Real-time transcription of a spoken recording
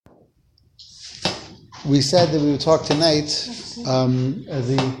We said that we would talk tonight as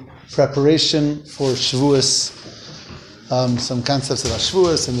the preparation for Shavuos, some concepts about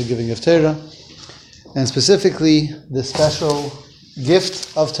Shavuos and the giving of Torah, and specifically the special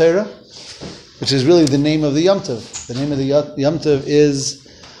gift of Torah, which is really the name of the Yom Tov. The name of the Yom Tov is,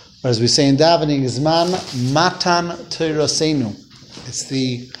 or as we say in davening, is Matan Torah Seinu. It's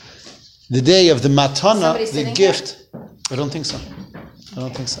the day of the matana, the gift. Here? I don't think so.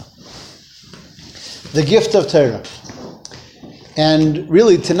 The gift of Torah. And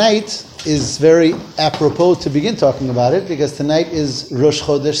really tonight is very apropos to begin talking about it, because tonight is Rosh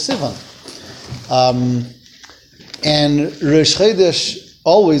Chodesh Sivan. And Rosh Chodesh,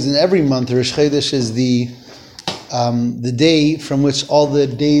 always in every month, Rosh Chodesh is the day from which all the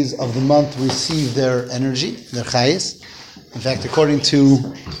days of the month receive their energy, their chayes. In fact, according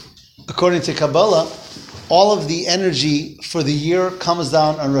to Kabbalah, all of the energy for the year comes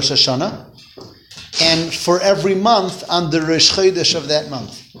down on Rosh Hashanah, and for every month on the Rosh Chodesh of that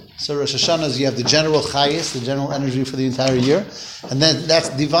month. So Rosh Hashanah is, you have the general chayes, the general energy for the entire year, and then that's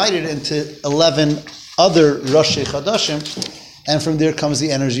divided into 11 other Rosh Chodashim, and from there comes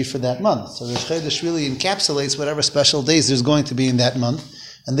the energy for that month. So Rosh Chodesh really encapsulates whatever special days there's going to be in that month.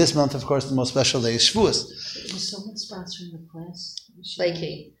 And this month, of course, the most special day is Shavuos. Is someone sponsoring the class?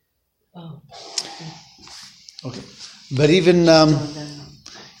 Lakey. Oh. Okay. But even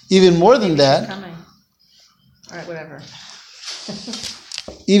more than that... Coming. All right, whatever.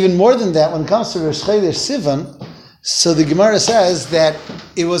 Even more than that, when it comes to Rosh Chodesh Sivan, so the Gemara says that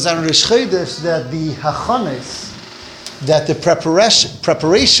it was on Rosh Chodesh that the hachanes, that the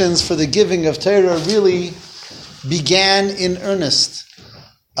preparations for the giving of Torah really began in earnest.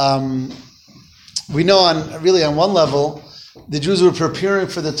 We know on one level, the Jews were preparing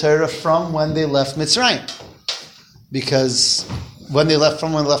for the Torah from when they left Mitzrayim. Because when they left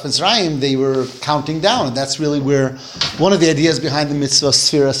Mitzrayim, they were counting down. And that's really where one of the ideas behind the mitzvah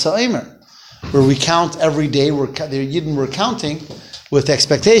Sfira Sa'omer, where we count every day, the Yidden were counting with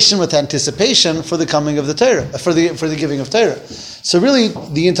expectation, with anticipation for the coming of the Torah, for the giving of Torah. So really,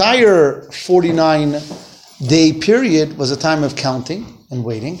 the entire 49-day period was a time of counting and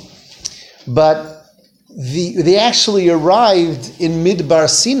waiting. But they actually arrived in Midbar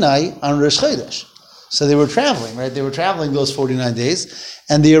Sinai on Rosh Chodesh. So they were traveling, right? They were traveling those 49 days,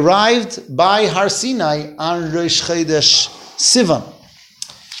 and they arrived by Har Sinai on Rosh Chodesh Sivan.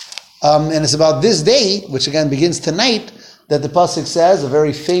 And it's about this day, which again begins tonight, that the pasuk says a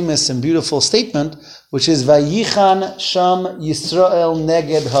very famous and beautiful statement, which is Vayichan Sham Yisrael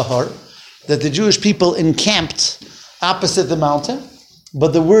Neged Hahar, that the Jewish people encamped opposite the mountain.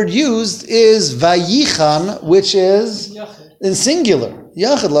 But the word used is Vayichan, which is in singular,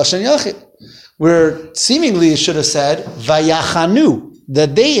 Yachid, Lashon Yachid, where seemingly it should have said Vayachanu,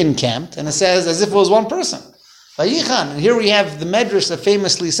 that they encamped, and it says as if it was one person. Vayichan. And here we have the Medrash that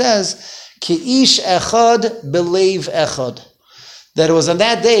famously says, Ki'ish echad belev echad, that it was on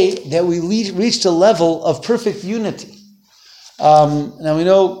that day that we reached a level of perfect unity. Now we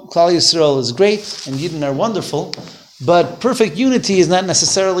know Klal Yisrael is great and Yidden are wonderful, but perfect unity is not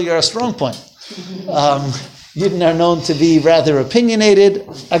necessarily our strong point. Yidden are known to be rather opinionated.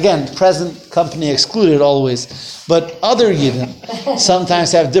 Again, present company excluded always. But other Yidden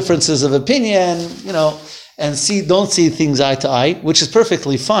sometimes have differences of opinion, and don't see things eye to eye, which is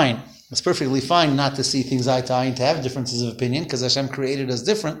perfectly fine. It's perfectly fine not to see things eye to eye and to have differences of opinion, because Hashem created us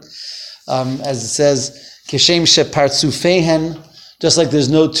different. As it says, Keshem shepartzufehen, just like there's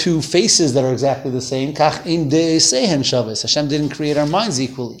no two faces that are exactly the same, kach in de'esehen shaves. Hashem didn't create our minds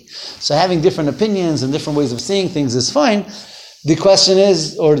equally. So having different opinions and different ways of seeing things is fine. The question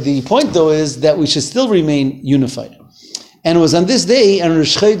is, or the point though, is that we should still remain unified. And it was on this day, on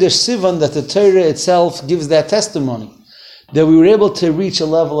Rosh Chodesh Sivan, that the Torah itself gives that testimony, that we were able to reach a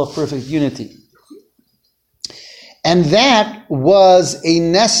level of perfect unity. And that was a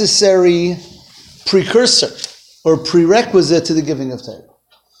necessary precursor or prerequisite to the giving of Torah.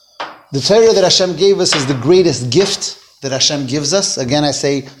 The Torah that Hashem gave us is the greatest gift that Hashem gives us. Again, I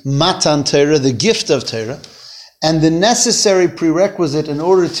say Matan Torah, the gift of Torah. And the necessary prerequisite in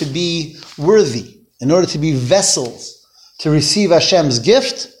order to be worthy, in order to be vessels to receive Hashem's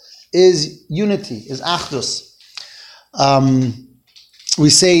gift, is unity, is achdus. We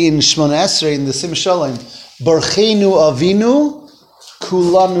say in Shmona Esrei, in the Sim Shalom, Barchenu Avinu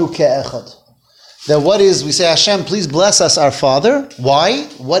Kulanu Ke'echad. That we say, Hashem, please bless us, our Father. Why?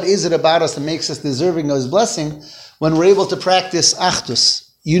 What is it about us that makes us deserving of His blessing when we're able to practice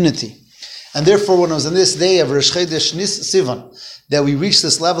achdus, unity? And therefore, when it was on this day of Rosh Chodesh Sivan, that we reached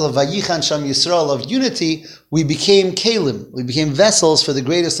this level of Vayichan Sham Yisrael, of unity, we became kelim, we became vessels for the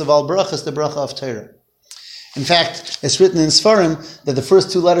greatest of all brachas, the bracha of Torah. In fact, it's written in Sfarim that the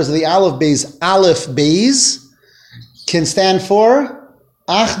first two letters of the Aleph Beis, can stand for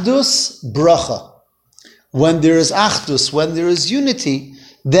Achdus Bracha. When there is Achdus, when there is unity,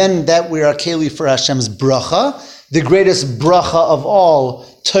 then that we are keli for Hashem's bracha, the greatest bracha of all,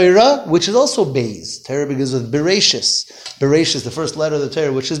 Torah, which is also Beis. Torah begins with Bereshis. Bereshis, the first letter of the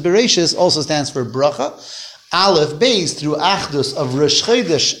Torah, which is Bereshis, also stands for bracha. Aleph Beis, through Achdus of Rosh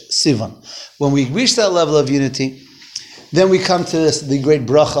Chodesh Sivan. When we reach that level of unity, then we come to this, the great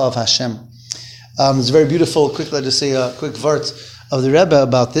bracha of Hashem. It's very beautiful. Quickly, I'll just say a quick vart of the Rebbe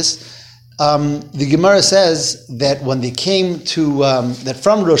about this. The Gemara says that when they came to, that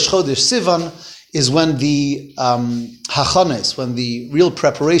from Rosh Chodesh Sivan is when the hachanes, when the real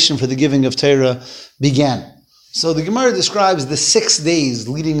preparation for the giving of Torah began. So the Gemara describes the 6 days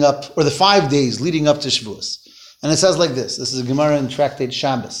leading up, or the 5 days leading up to Shavuos. And it says like this. This is a Gemara in Tractate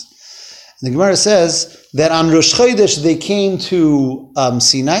Shabbos. And the Gemara says that on Rosh Chodesh they came to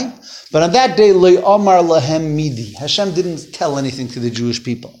Sinai, but on that day, Lo Omar Lahem Midi. Hashem didn't tell anything to the Jewish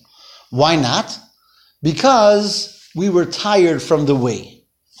people. Why not? Because we were tired from the way.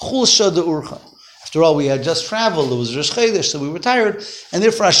 After all, we had just traveled. It was Rosh Chodesh, so we were tired, and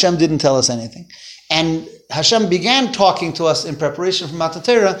therefore Hashem didn't tell us anything. And Hashem began talking to us in preparation for Matan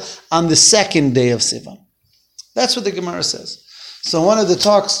Torah on the 2nd day of Sivan. That's what the Gemara says. So one of the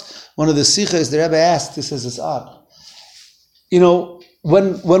talks, one of the sichos, the Rebbe asked, he says, it's odd. You know,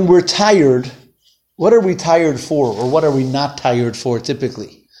 when we're tired, what are we tired for, or what are we not tired for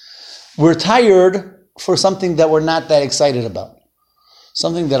typically? We're tired for something that we're not that excited about.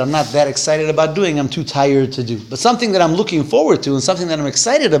 Something that I'm not that excited about doing, I'm too tired to do. But something that I'm looking forward to and something that I'm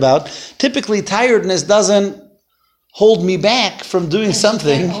excited about, typically tiredness doesn't hold me back from doing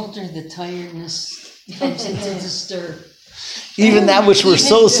something. As you get older, the tiredness comes into the stir. Even that which we're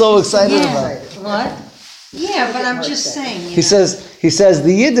so excited about. What? Yeah, but I'm just saying. He says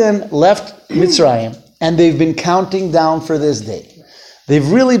the Yidden left Mitzrayim and they've been counting down for this day.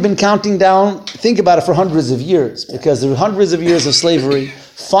 They've really been counting down, think about it, for hundreds of years, because there were hundreds of years of slavery.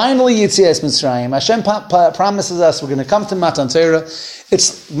 Finally, Yitzias Mitzrayim. Hashem promises us we're going to come to Matan Torah.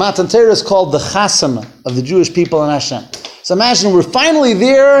 Matan Torah is called the Chasana of the Jewish people and Hashem. So imagine we're finally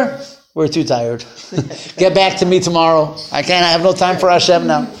there. We're too tired. Get back to me tomorrow. I have no time for Hashem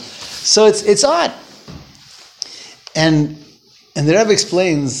now. So it's odd. And the Rebbe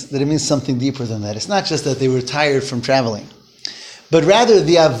explains that it means something deeper than that. It's not just that they were tired from traveling, but rather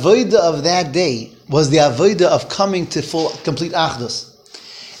the avodah of that day was the avodah of coming to complete achdus.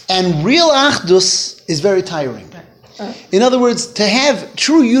 And real achdus is very tiring. In other words, to have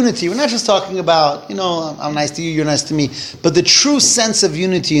true unity, we're not just talking about, I'm nice to you, you're nice to me, but the true sense of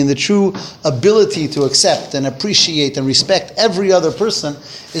unity and the true ability to accept and appreciate and respect every other person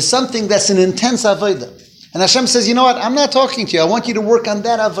is something that's an intense avodah. And Hashem says, you know what, I'm not talking to you, I want you to work on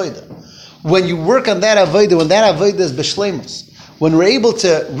that avodah. When you work on that avodah, when that avodah is b'shleimus, when we're able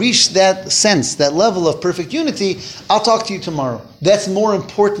to reach that sense, that level of perfect unity, I'll talk to you tomorrow. That's more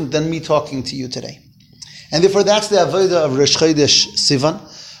important than me talking to you today. And therefore, that's the avodah of Rosh Chodesh Sivan.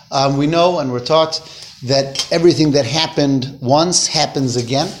 We know and we're taught that everything that happened once happens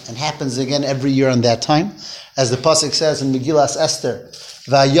again, and happens again every year on that time. As the pasuk says in Megillas Esther,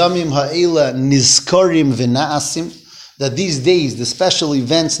 V'ayamim ha'ela nizkarim v'na'asim, that these days, the special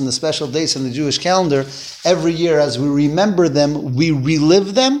events and the special days in the Jewish calendar, every year as we remember them, we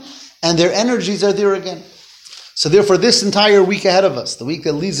relive them, and their energies are there again. So therefore, this entire week ahead of us, the week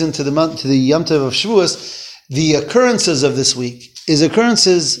that leads into the Yom Tov of Shavuos, the occurrences of this week is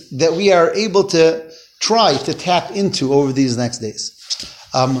occurrences that we are able to try to tap into over these next days.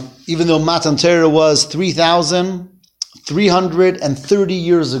 Even though Matan Torah was 3,330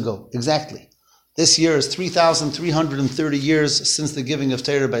 years ago, exactly. This year is 3,330 years since the giving of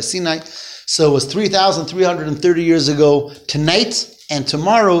Torah by Sinai. So it was 3,330 years ago tonight and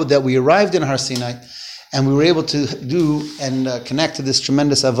tomorrow that we arrived in Har Sinai, and we were able to do and connect to this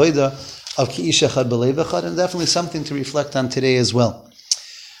tremendous avodah of Ki'ish Echad B'Lev Echad, and definitely something to reflect on today as well.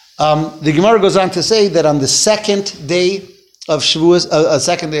 The Gemara goes on to say that on the 2nd day of Shavuos,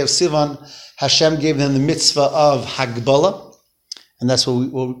 2nd day of Sivan, Hashem gave them the mitzvah of Hagbala, and that's where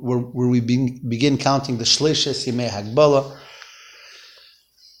we begin counting the Shleishes Yimei Hagbala,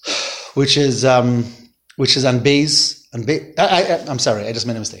 which is on Beis. I'm sorry, I just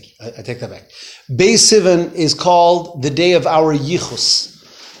made a mistake. I take that back. Beis Sivan is called the day of our Yichus.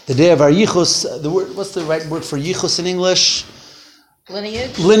 The day of our Yichus. What's the right word for Yichus in English?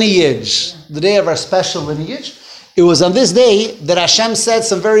 Lineage. Lineage. The day of our special lineage. It was on this day that Hashem said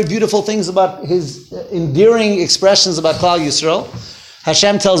some very beautiful things about his endearing expressions about Klal Yisrael.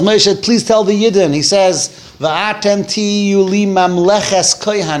 Hashem tells Moshe, please tell the Yidden. He says, V'atem tiyu li mamleches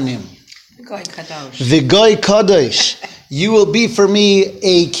kohanim. Goy kadosh. V'goy kadosh. You will be for me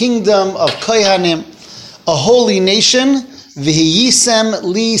a kingdom of kohanim, a holy nation. V'hiyisem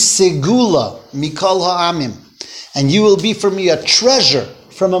li segula mikol ha'amim. And you will be for me a treasure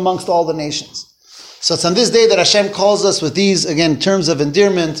from amongst all the nations. So it's on this day that Hashem calls us with these, again, terms of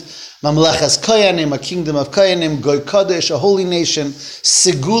endearment. Mamleches kohanim, a kingdom of kohanim. Goy kadosh, a holy nation.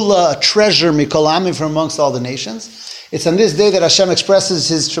 Segula, a treasure, mikol ha'amim, from amongst all the nations. It's on this day that Hashem expresses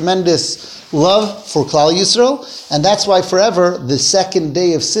His tremendous love for Klal Yisrael, and that's why forever the second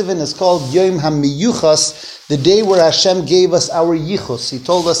day of Sivan is called Yom HaMiyuchas, the day where Hashem gave us our yichus. He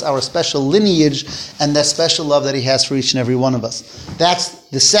told us our special lineage and that special love that He has for each and every one of us. That's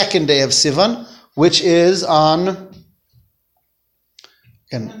the second day of Sivan, which is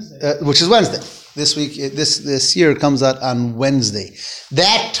which is Wednesday. This week, this year comes out on Wednesday.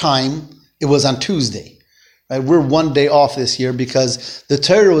 That time it was on Tuesday. Right? We're one day off this year because the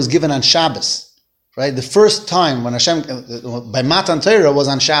Torah was given on Shabbos. Right? The first time when Hashem, by Matan Torah, was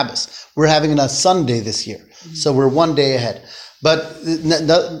on Shabbos. We're having it on Sunday this year. So we're one day ahead. But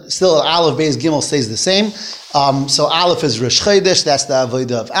still, Aleph, Beis, Gimel stays the same. So Aleph is Rosh Chodesh, that's the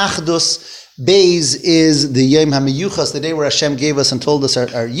Avodah of Achdus. Beis is the Yom HaMiyuchas, the day where Hashem gave us and told us our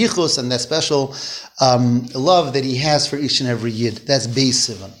yichus and that special love that He has for each and every Yid. That's Beis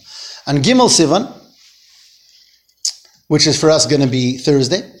Sivan. On Gimel Sivan, which is for us going to be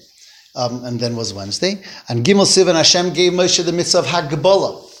Thursday, and then was Wednesday. On Gimel Sivan, Hashem gave Moshe the mitzvah of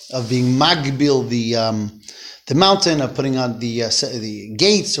Hagbolah, of being magbil the mountain, of putting on the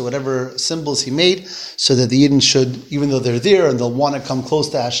gates or whatever symbols he made, so that the Yidden should, even though they're there and they'll want to come close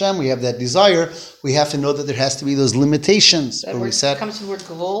to Hashem, we have that desire, we have to know that there has to be those limitations. That word comes from the word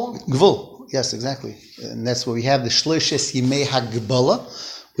gvul? Gvul, yes, exactly. And that's where we have the Shloishes Yimei Hagbolah,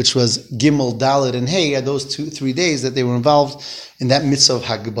 which was Gimel, Dalet, and Hey, those 2-3 days that they were involved in that mitzvah of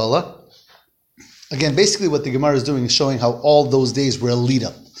Hagbolah. Again, basically what the Gemara is doing is showing how all those days were a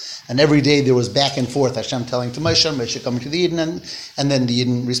lead-up. And every day there was back and forth, Hashem telling to Moshe, Moshe coming to the Yidden, and then the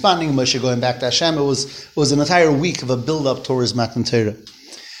Yidden responding, Moshe going back to Hashem. It was an entire week of a build-up towards Matan Torah.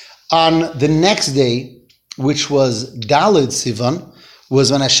 On the next day, which was Daled Sivan,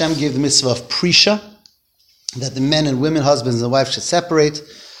 was when Hashem gave the mitzvah of Prisha, that the men and women, husbands and wives, should separate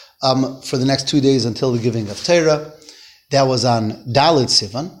for the next 2 days until the giving of Torah. That was on Daled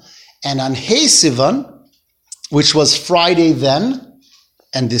Sivan. And on Hey Sivan, which was Friday then,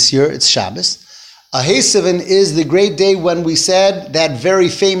 and this year it's Shabbos, Hey Sivan is the great day when we said that very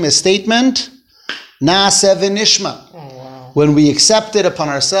famous statement, Na'aseh v'nishma. When we accepted upon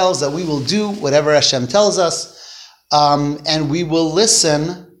ourselves that we will do whatever Hashem tells us, and we will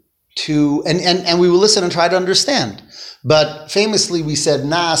listen to, and we will listen and try to understand. But famously we said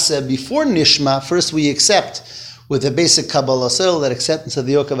Na'aseh before Nishma. First we accept with the basic Kabbalah soul, that acceptance of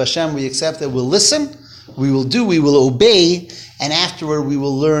the yoke of Hashem, we accept that we'll listen, we will do, we will obey, and afterward we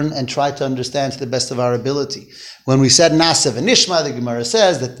will learn and try to understand to the best of our ability. When we said Na'aseh v'nishma, the Gemara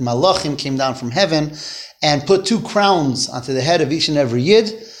says that Malachim came down from heaven and put 2 crowns onto the head of each and every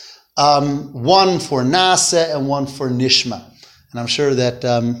Yid, one for Na'aseh and one for Nishma. And I'm sure that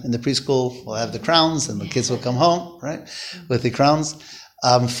in the preschool we'll have the crowns and the kids will come home, right, with the crowns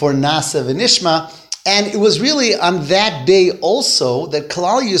for Na'aseh v'nishma. And it was really on that day also that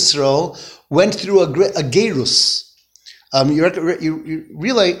Klal Yisrael went through a gerus. You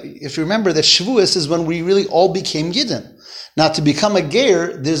realize, if you remember, that Shavuos is when we really all became Yidden. Now, to become a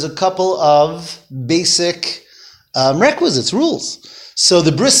ger, there's a couple of basic requisites, rules. So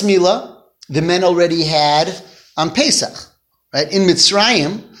the bris milah, the men already had on Pesach, right? In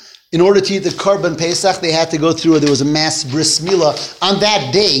Mitzrayim, in order to eat the korban Pesach, they had to go through, there was a mass bris milah on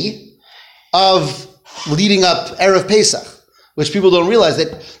that day of leading up Erev Pesach, which people don't realize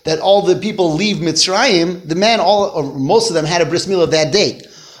that all the people leave Mitzrayim, the men, or most of them had a bris milah that day.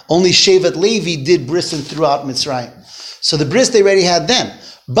 Only Shevet Levi did brisin throughout Mitzrayim. So the bris they already had then.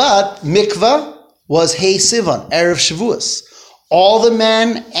 But mikvah was Hey Sivan, Erev Shavuos. All the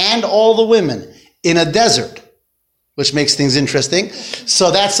men and all the women in a desert, which makes things interesting.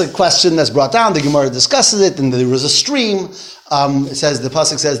 So that's a question that's brought down. The Gemara discusses it, and there was a stream. It says, the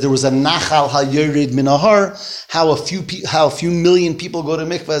pasuk says, there was a nachal hayored minahar. How a few million people go to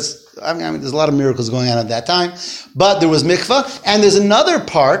mikvahs. I mean, there's a lot of miracles going on at that time. But there was mikvah, and there's another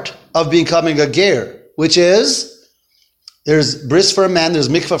part of becoming a ger, which is there's bris for a man, there's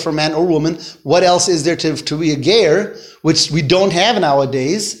mikvah for a man or woman. What else is there to be a ger, which we don't have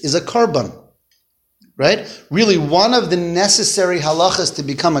nowadays, is a korban. Right? Really, one of the necessary halachas to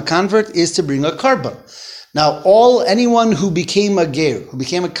become a convert is to bring a korban. Now, anyone who became a ger, who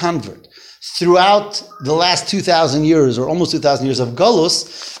became a convert, throughout the last 2,000 years, or almost 2,000 years of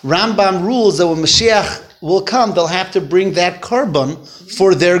Galus, Rambam rules that when Mashiach will come, they'll have to bring that korban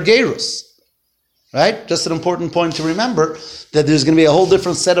for their gerus. Right? Just an important point to remember that there's going to be a whole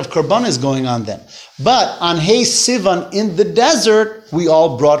different set of korbanos going on then. But on Hey Sivan in the desert, we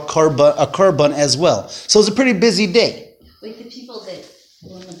all brought a korban as well. So it's a pretty busy day. Wait, the people that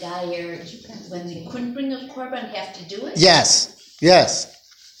were Megayer, when they couldn't bring a korban, have to do it? Yes.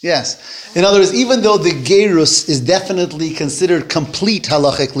 In other words, even though the gerus is definitely considered complete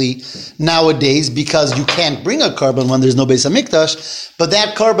halachically nowadays because you can't bring a korban when there's no Beis Hamikdash, but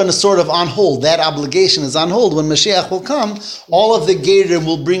that korban is sort of on hold. That obligation is on hold. When Mashiach will come, all of the gerim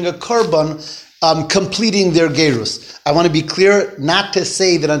will bring a korban completing their gerus. I want to be clear, not to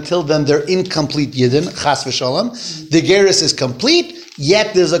say that until then they're incomplete yidden, chas v'shalom. The gerus is complete,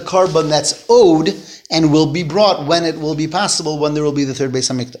 yet there's a korban that's owed and will be brought when it will be possible, when there will be the third Beis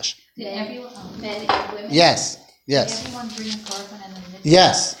Hamikdash. Did everyone, men and women? Yes. Did everyone bring a korban and then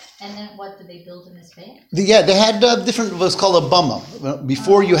Yes. And then what did they build in this bay? They had different, what's called a bama.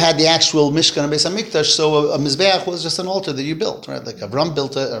 Before you had the actual Mishkan and Beis Hamikdash, so a mizbeach was just an altar that you built, right? Like Avram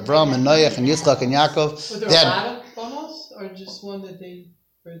built it, Avram and Noach and Yitzchak and Yaakov. Was there a lot of bamos, or just one that they...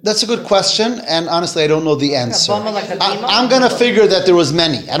 That's a good question, and honestly, I don't know the answer. Like a bima? I'm going to figure that there was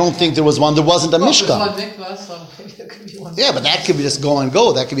many. I don't think there was one. There wasn't a Mishkan. One mikvah, so maybe there could be one. Yeah, but that could be just go and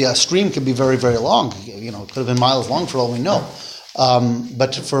go. That could be a stream, could be very, very long. It could have been miles long for all we know.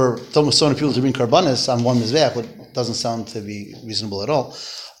 But for so many people to bring karbanis on one mizbeach, it doesn't sound to be reasonable at all.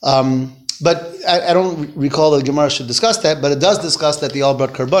 But I don't recall that the Gemara should discuss that, but it does discuss that they all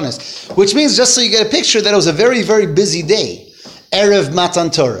brought karbanis, which means, just so you get a picture, that it was a very, very busy day. Erev Matan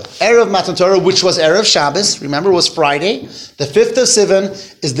Torah. Erev Matan Torah, which was Erev Shabbos, remember, was Friday. The 5th of Sivan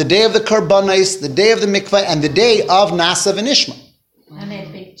is the day of the karbanis, the day of the mikvah, and the day of Nasa v'Nishma. And they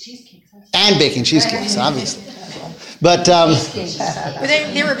had baked cheesecakes. And baking cheesecakes, obviously. But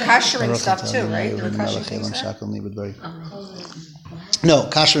They were koshering stuff too, right? They were koshering things. No,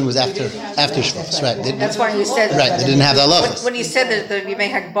 koshering was after Shavuos, right? That's why you said... Right, they didn't have the halachas. When you said that you may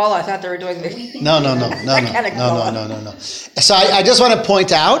Hakbala, I thought they were doing the... No. So I just want to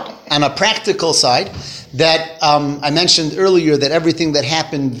point out, on a practical side, that I mentioned earlier that everything that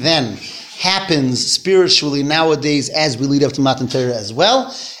happened then happens spiritually nowadays as we lead up to Matan Torah as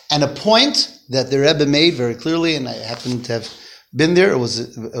well. And a point that the Rebbe made very clearly, and I happen to have been there, it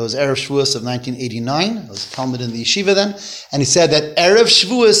was Erev Shavuos of 1989. I was a Talmud in the yeshiva then. And he said that Erev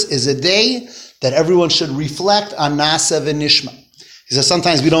Shavuos is a day that everyone should reflect on Nasa v'Nishma. He says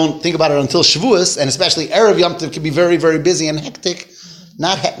sometimes we don't think about it until Shavuos, and especially Erev Yom Tov can be very, very busy and hectic.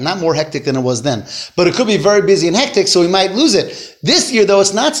 Not more hectic than it was then. But it could be very busy and hectic, so we might lose it. This year, though,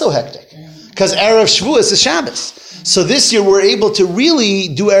 it's not so hectic. Because Erev Shavuos is Shabbos. So this year, we're able to really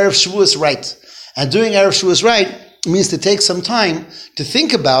do Erev Shavuos right. And doing Erev Shavuos right means to take some time to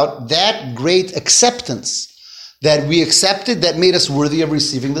think about that great acceptance that we accepted that made us worthy of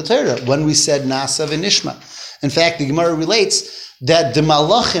receiving the Torah when we said Nasa v'Nishma. In fact, the Gemara relates that the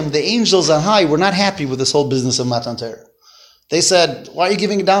Malachim, the angels on high, were not happy with this whole business of Matan Torah. They said, why are you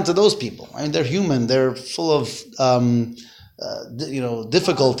giving it down to those people? I mean, they're human. They're full of,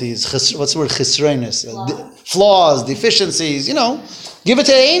 difficulties. What's the word? Chisrenis. Flaws, deficiencies, Give it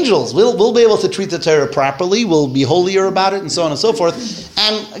to the angels. We'll be able to treat the Torah properly. We'll be holier about it, and so on and so forth.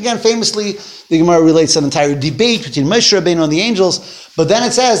 And again, famously, the Gemara relates an entire debate between Moshe Rabbeinu and the angels. But then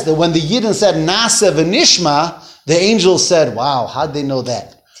it says that when the Yidden said Nasa v'Nishma, the angels said, wow, how'd they know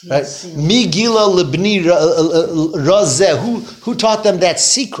that? Right? Mi gila libni razeh. Who taught them that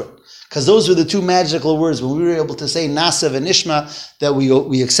secret? Because those were the two magical words when we were able to say Nasa v'Nishma, that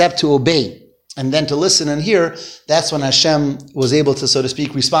we accept to obey. And then to listen and hear, that's when Hashem was able to, so to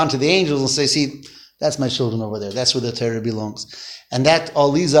speak, respond to the angels and say, see, that's my children over there. That's where the Torah belongs. And that all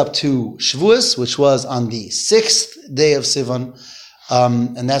leads up to Shavuos, which was on the 6th day of Sivan.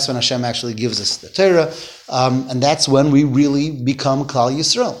 And that's when Hashem actually gives us the Torah. And that's when we really become Klal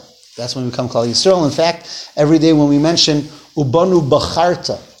Yisrael. That's when we become Klal Yisrael. In fact, every day when we mention Ubanu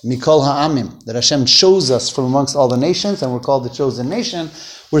Bacharta, Mikol Ha'amim, that Hashem chose us from amongst all the nations, and we're called the chosen nation,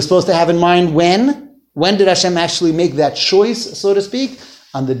 we're supposed to have in mind when did Hashem actually make that choice, so to speak?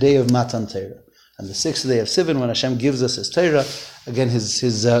 On the day of Matan Torah. On the 6th day of Sivan, when Hashem gives us His Torah, again, His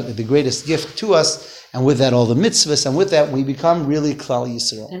the greatest gift to us, and with that all the mitzvahs, and with that we become really Klal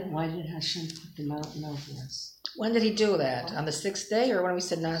Yisrael. And why did Hashem put the mountain over us? When did He do that? On the 6th day, or when we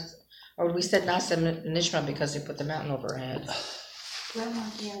said Nasa Nishma because He put the mountain over our head? When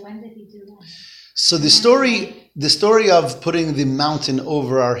did He do that? So the story of putting the mountain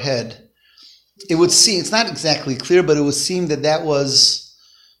over our head, it would seem, it's not exactly clear, but it would seem that was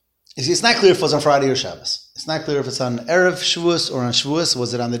It's not clear if it was on Friday or Shabbos. It's not clear if it's on Erev Shavuos or on Shavuos.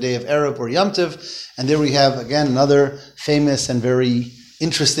 Was it on the day of Erev or Yom Tov? And there we have, again, another famous and very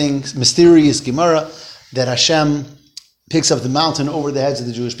interesting, mysterious Gemara that Hashem picks up the mountain over the heads of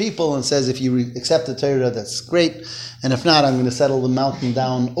the Jewish people and says, if you accept the Torah, that's great. And if not, I'm going to settle the mountain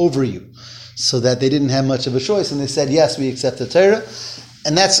down over you. So that they didn't have much of a choice. And they said, yes, we accept the Torah.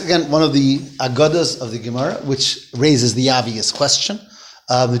 And that's, again, one of the agadas of the Gemara, which raises the obvious question.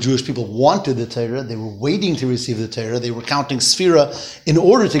 The Jewish people wanted the Torah. They were waiting to receive the Torah. They were counting Sfira in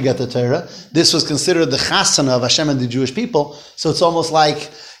order to get the Torah. This was considered the chasana of Hashem and the Jewish people. So it's almost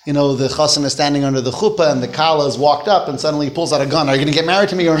like, the chassan is standing under the chuppah and the kala has walked up and suddenly he pulls out a gun. Are you going to get married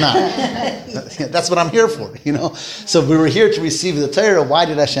to me or not? That's what I'm here for, So we were here to receive the Torah. Why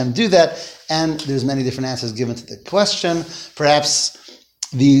did Hashem do that? And there's many different answers given to the question. Perhaps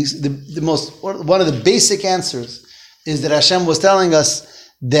one of the basic answers is that Hashem was telling us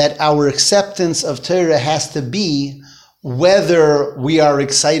that our acceptance of Torah has to be whether we are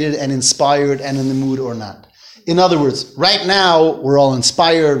excited and inspired and in the mood or not. In other words, right now we're all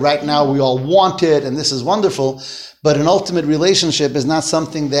inspired, right now we all want it, and this is wonderful, but an ultimate relationship is not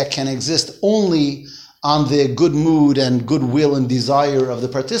something that can exist only on the good mood and goodwill and desire of the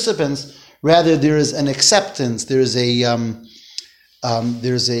participants. Rather, there is an acceptance, there's a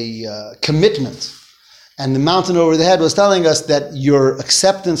commitment. And the mountain over the head was telling us that your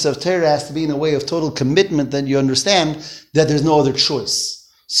acceptance of Torah has to be in a way of total commitment, that you understand that there's no other choice.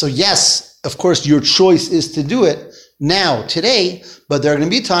 So yes, of course, your choice is to do it now, today, but there are going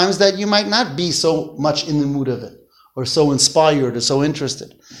to be times that you might not be so much in the mood of it, or so inspired, or so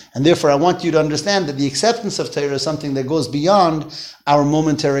interested. And therefore, I want you to understand that the acceptance of Torah is something that goes beyond our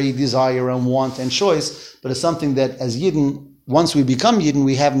momentary desire and want and choice, but it's something that as Yidden, once we become Yidden,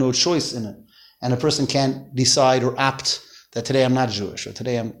 we have no choice in it. And a person can't decide or opt that today I'm not Jewish, or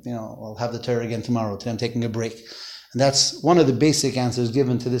today I'll have the Torah again tomorrow, today I'm taking a break. And that's one of the basic answers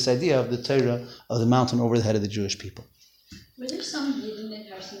given to this idea of the Torah of the mountain over the head of the Jewish people. Were there some Yidden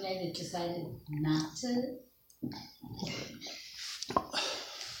at Har Sinai that decided not to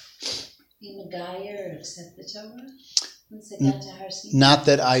be Megayer or accept the Torah once they got to Har Sinai? Not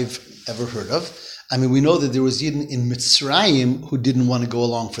that I've ever heard of. I mean, we know that there was Yidden in Mitzrayim who didn't want to go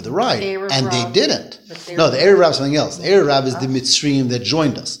along for the ride, and they didn't. No, the Erev Rav is something else. The Erev Rav is the Mitzrayim that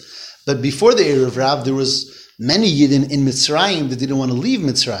joined us. But before the Erev Rav, there was many Yidden in Mitzrayim that didn't want to leave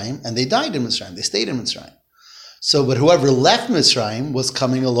Mitzrayim, and they died in Mitzrayim. They stayed in Mitzrayim. So, but whoever left Mitzrayim was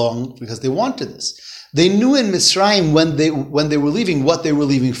coming along because they wanted this. They knew in Mitzrayim when they were leaving what they were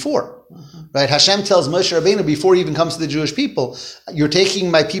leaving for. Right? Hashem tells Moshe Rabbeinu before he even comes to the Jewish people, you're taking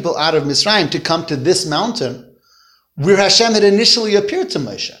my people out of Mitzrayim to come to this mountain where Hashem had initially appeared to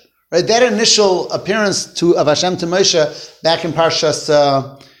Moshe. Right? That initial appearance of Hashem to Moshe back in Parshas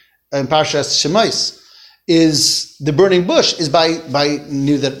Shemos is the burning bush is by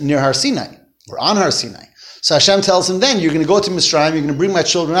near Har Sinai or on Har Sinai. So Hashem tells him then, you're going to go to Mitzrayim, you're going to bring my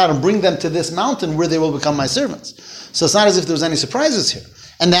children out and bring them to this mountain where they will become my servants. So it's not as if there was any surprises here.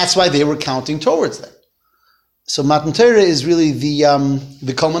 And that's why they were counting towards that. So Matan Torah is really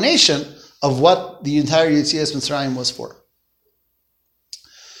the culmination of what the entire Yetzias Mitzrayim was for.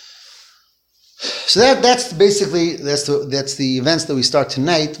 So that's basically that's the events that we start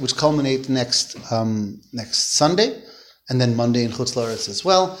tonight, which culminate next Sunday, and then Monday in Chutz La'aretz as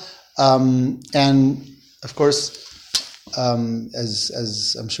well. And of course,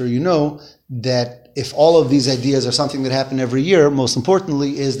 as I'm sure you know, that if all of these ideas are something that happen every year, most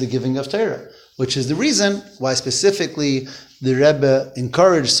importantly is the giving of Torah, which is the reason why specifically the Rebbe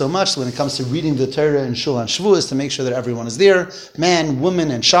encouraged so much when it comes to reading the Torah in Shul on Shavuos to make sure that everyone is there, man,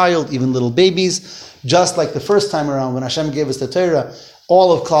 woman, and child, even little babies. Just like the first time around when Hashem gave us the Torah,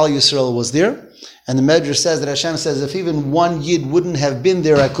 all of Klal Yisrael was there. And the Medrash says that Hashem says, if even one Yid wouldn't have been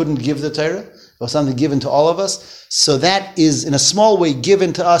there, I couldn't give the Torah. It was something given to all of us. So that is, in a small way,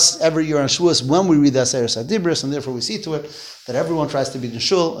 given to us every year on Shavuos when we read the Aseret Adibros, and therefore we see to it that everyone tries to be in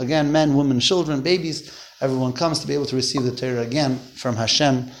Shul. Again, men, women, children, babies, everyone comes to be able to receive the Torah again from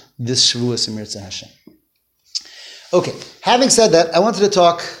Hashem this Shavuos in Mirza Hashem. Okay, having said that, I wanted to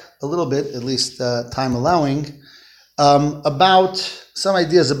talk a little bit, at least time allowing, about some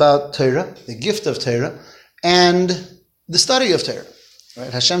ideas about Torah, the gift of Torah, and the study of Torah. Right?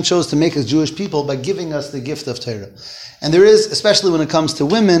 Hashem chose to make us Jewish people by giving us the gift of Torah. And there is, especially when it comes to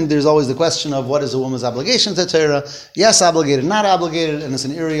women, there's always the question of what is a woman's obligation to Torah? Yes, obligated, not obligated, and it's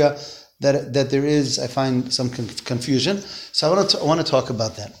an area that there is, I find, some confusion. So I want to talk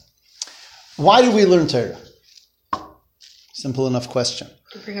about that. Why do we learn Torah? Simple enough question.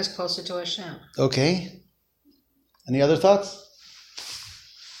 To bring us closer to Hashem. Okay. Any other thoughts?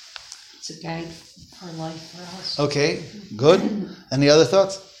 It's a guide for life for us. Okay, good. Any other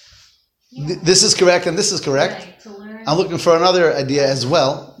thoughts? This is correct and this is correct. Right, to learn. I'm looking for another idea as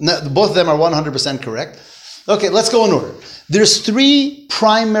well. No, both of them are 100% correct. Okay, let's go in order. There's 3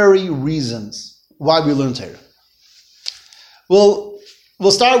 primary reasons why we learn Torah.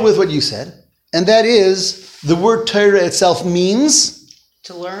 We'll start with what you said, and that is the word Torah itself means,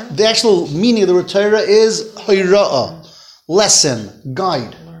 To learn? the actual meaning of the word Torah is Hira'ah, lesson,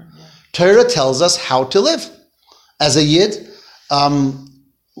 guide. Torah tells us how to live. As a Yid,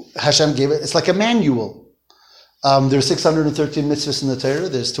 Hashem gave it, it's like a manual. There's 613 mitzvahs in the Torah,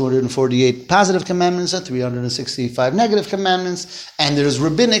 there's 248 positive commandments and 365 negative commandments, and there's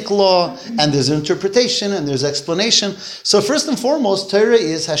rabbinic law, and there's interpretation, and there's explanation. So first and foremost, Torah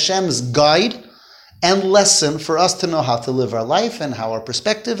is Hashem's guide and lesson for us to know how to live our life and how our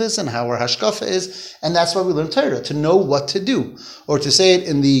perspective is and how our hashkafa is, and that's why we learn Torah, to know what to do. Or to say it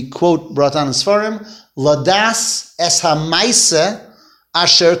in the quote brought on in Sfarim, Ladas es ha'maise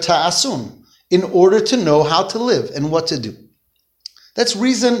asher ta'asun, in order to know how to live and what to do. That's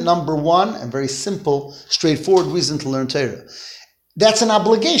reason number 1, and very simple, straightforward reason to learn Torah. That's an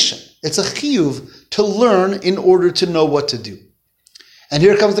obligation. It's a chiyuv to learn in order to know what to do. And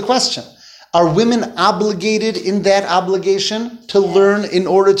here comes the question. Are women obligated in that obligation to learn in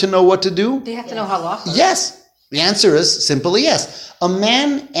order to know what to do? They have to know halacha. Yes. The answer is simply yes. A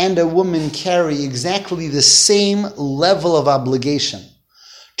man and a woman carry exactly the same level of obligation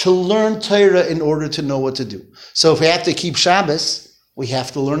to learn Torah in order to know what to do. So if we have to keep Shabbos, we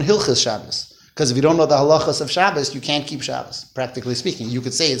have to learn Hilchas Shabbos. Because if you don't know the halachas of Shabbos, you can't keep Shabbos, practically speaking. You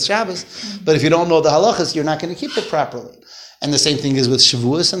could say it's Shabbos, but if you don't know the halachas, you're not going to keep it properly. And the same thing is with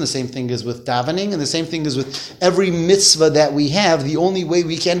Shavuos, and the same thing is with davening, and the same thing is with every mitzvah that we have. The only way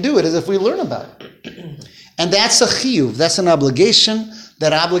we can do it is if we learn about it. And that's a chiyuv, that's an obligation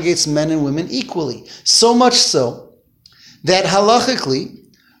that obligates men and women equally. So much so that halachically,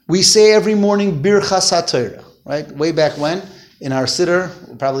 we say every morning Birchas HaTorah, right? Way back when, in our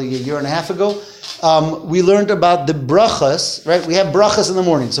siddur, probably a year and a half ago, we learned about the brachas, right? We have brachas in the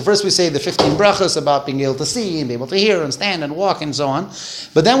morning. So first we say the 15 brachas about being able to see and be able to hear and stand and walk and so on.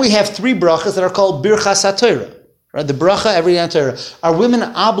 But then we have 3 brachas that are called Birchas HaTorah, right? The bracha every day on Torah. Are women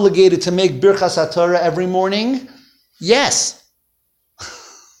obligated to make Birchas HaTorah every morning? Yes.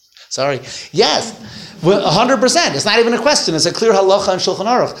 Sorry. Yes. 100%. It's not even a question. It's a clear halacha and Shulchan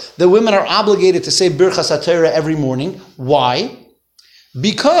Aruch. The women are obligated to say Birchas HaTorah every morning. Why?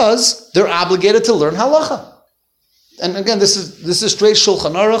 Because they're obligated to learn halacha. And again, this is straight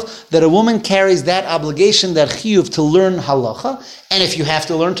Shulchan Aruch, that a woman carries that obligation, that chiyuv, to learn halacha. And if you have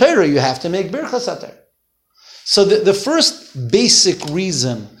to learn Torah, you have to make Birchas HaTorah. So the first basic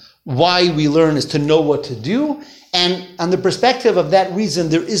reason why we learn is to know what to do. And on the perspective of that reason,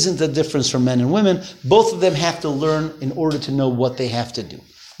 there isn't a difference for men and women. Both of them have to learn in order to know what they have to do.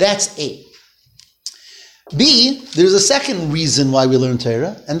 That's A. B, there's a second reason why we learn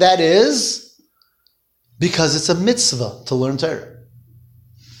Torah, and that is because it's a mitzvah to learn Torah.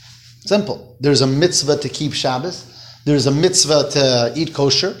 Simple. There's a mitzvah to keep Shabbos, there's a mitzvah to eat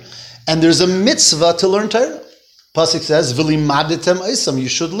kosher, and there's a mitzvah to learn Torah. Pasuk says, "V'limaditem isam," you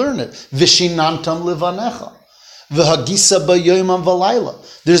should learn it. "V'shinantam levanecha."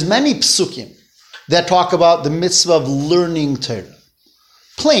 There's many psukim that talk about the mitzvah of learning Torah.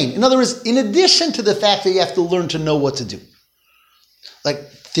 Plain. In other words, in addition to the fact that you have to learn to know what to do.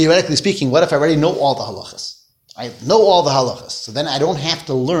 Like, theoretically speaking, what if I already know all the halachas? I know all the halachas. So then I don't have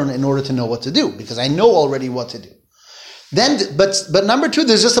to learn in order to know what to do, because I know already what to do. Then, but number 2,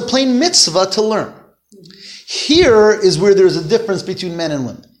 there's just a plain mitzvah to learn. Here is where there's a difference between men and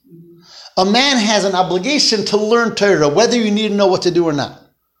women. A man has an obligation to learn Torah, whether you need to know what to do or not.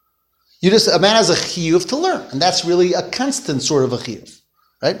 A man has a chiyuv to learn, and that's really a constant sort of a chiyuv,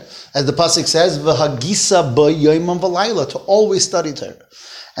 right? As the pasuk says, "V'hagisa b'yoyim v'layla," to always study Torah,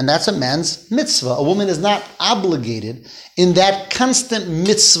 and that's a man's mitzvah. A woman is not obligated in that constant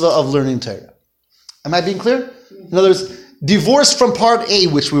mitzvah of learning Torah. Am I being clear? In other words, divorced from part A,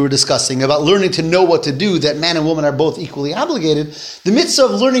 which we were discussing, about learning to know what to do, that man and woman are both equally obligated, the mitzvah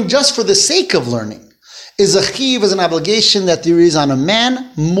of learning just for the sake of learning is a chiyuv, is an obligation that there is on a man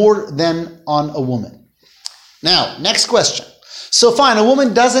more than on a woman. Now, next question. So fine, a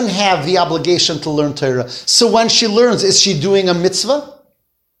woman doesn't have the obligation to learn Torah. So when she learns, is she doing a mitzvah?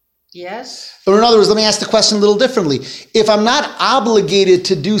 Yes. Or in other words, let me ask the question a little differently. If I'm not obligated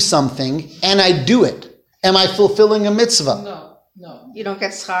to do something and I do it, am I fulfilling a mitzvah? No. You don't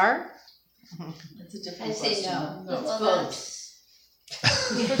get schar? It's a different I say question. no. No. Well, that's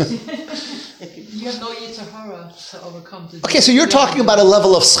You have no Yetzer Hara to overcome the... Okay, so you're talking about a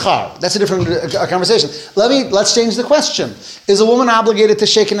level of schar. That's a different conversation. Let's change the question. Is a woman obligated to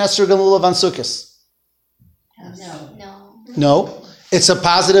shake an esrog and lulav on Sukkos? No. No. It's a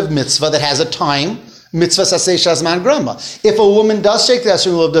positive mitzvah that has a time. Mitzvah saseh shazman grama. If a woman does shake the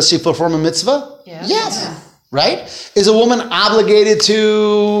esrog and lulav, does she perform a mitzvah? Yes. Yes. Right? Is a woman obligated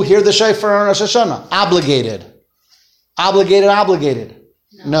to hear the shofar on Rosh Hashanah? Obligated.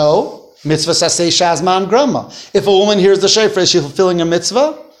 No. Mitzvah saseh shazman grama. If a woman hears the shofar, is she fulfilling a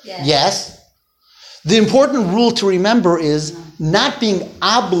mitzvah? Yes. The important rule to remember is not being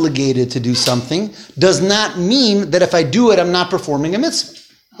obligated to do something does not mean that if I do it, I'm not performing a mitzvah.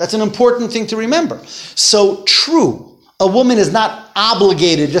 That's an important thing to remember. So true, a woman is not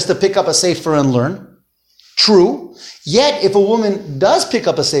obligated just to pick up a sefer and learn. True. Yet, if a woman does pick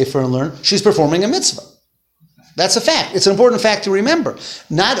up a sefer and learn, she's performing a mitzvah. That's a fact. It's an important fact to remember.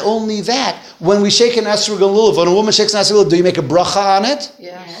 Not only that, when we shake an esrog and lulav, when a woman shakes an esrog and lulav, do you make a bracha on it?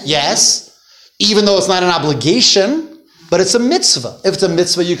 Yes. Even though it's not an obligation, but it's a mitzvah. If it's a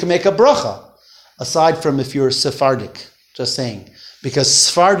mitzvah, you can make a bracha. Aside from if you're Sephardic, just saying. Because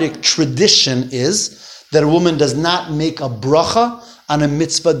Sephardic tradition is that a woman does not make a bracha on a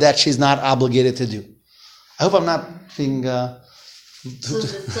mitzvah that she's not obligated to do. I hope I'm not being...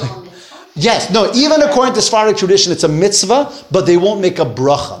 Yes, no, even according to Sephardic tradition, it's a mitzvah, but they won't make a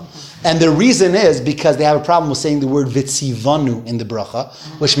bracha. And the reason is because they have a problem with saying the word vitzivanu in the bracha,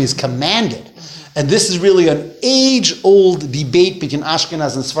 which means commanded. And this is really an age-old debate between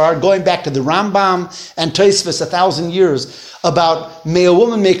Ashkenaz and Sfarad, going back to the Rambam and Tosfos 1,000 years, about may a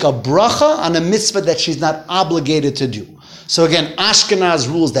woman make a bracha on a mitzvah that she's not obligated to do. So again, Ashkenaz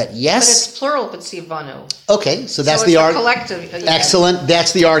rules that yes. But it's plural, but sivanu. Okay, so that's so the argument. Collective. Excellent.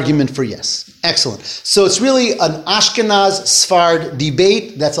 That's the argument for yes. Excellent. So it's really an Ashkenaz Sfard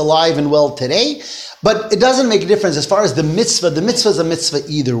debate that's alive and well today, but it doesn't make a difference as far as the mitzvah. The mitzvah is a mitzvah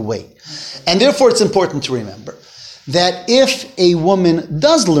either way, and therefore it's important to remember that if a woman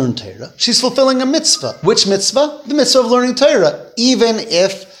does learn Torah, she's fulfilling a mitzvah. Which mitzvah? The mitzvah of learning Torah, even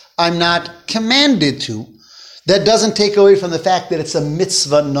if I'm not commanded to. That doesn't take away from the fact that it's a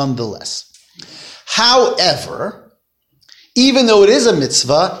mitzvah nonetheless. However, even though it is a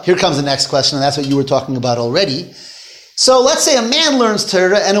mitzvah, here comes the next question, and that's what you were talking about already. So let's say a man learns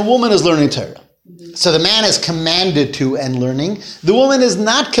Torah and a woman is learning Torah. So the man is commanded to and learning. The woman is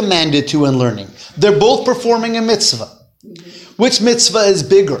not commanded to and learning. They're both performing a mitzvah. Which mitzvah is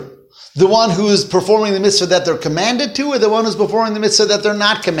bigger? The one who is performing the mitzvah that they're commanded to, or the one who's performing the mitzvah that they're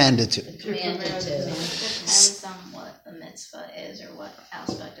not commanded to? Commanded to. Depends on what the mitzvah is or what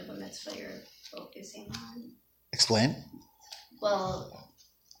aspect of a mitzvah you're focusing on. Explain. Well,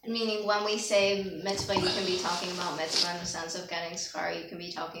 meaning when we say mitzvah, you can be talking about mitzvah in the sense of getting schar. You can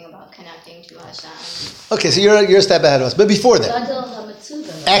be talking about connecting to Hashem. Okay, so you're a step ahead of us. But before that,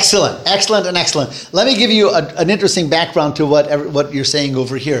 excellent. Let me give you an interesting background to what you're saying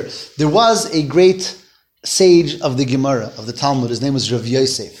over here. There was a great sage of the Gemara, of the Talmud. His name was Rav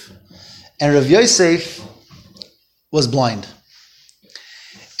Yosef. And Rav Yosef was blind.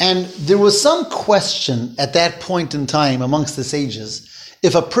 And there was some question at that point in time amongst the sages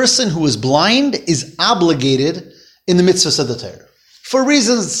if a person who is blind is obligated in the mitzvahs of the Torah. For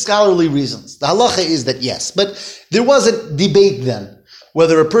reasons, scholarly reasons. The halacha is that yes. But there was a debate then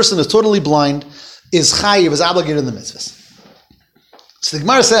whether a person who is totally blind is chayiv, is obligated in the mitzvahs. So the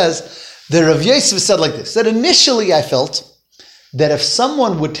Gemara says that Rav Yosef said like this, that initially I felt that if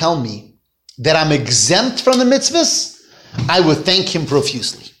someone would tell me that I'm exempt from the mitzvahs, I would thank him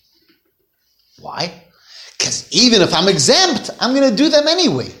profusely. Why? Because even if I'm exempt, I'm going to do them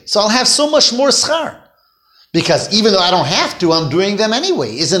anyway. So I'll have so much more schar. Because even though I don't have to, I'm doing them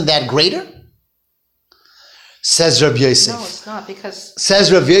anyway. Isn't that greater? Says Rabbi Yosef. No, it's not, because...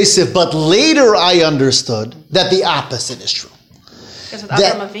 Says Rabbi Yosef, but later I understood that the opposite is true. Because with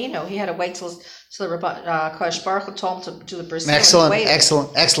Avraham Avinu, he had to wait till the Kodesh Baruch Hu told him to do the Brazil.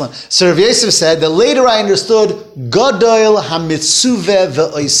 Excellent. So Rabbi Yosef said that later I understood Gadol HaMitzuveh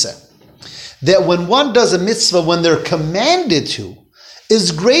Ve'oiseh. That when one does a mitzvah when they're commanded to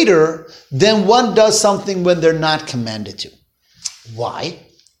is greater than one does something when they're not commanded to. Why?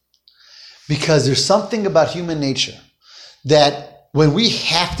 Because there's something about human nature that when we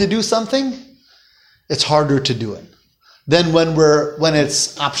have to do something, it's harder to do it than when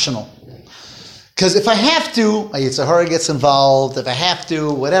it's optional. Because if I have to, Yetzer Hara gets involved. If I have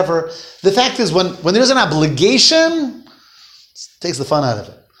to, whatever. The fact is, when there's an obligation, it takes the fun out of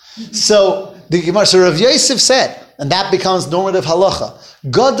it. So the Gemara, so Rav Yosef said, and that becomes normative halacha.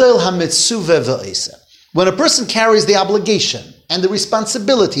 Gadol hamitzuveh ve'oseh. When a person carries the obligation and the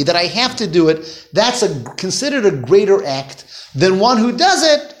responsibility that I have to do it, that's considered a greater act than one who does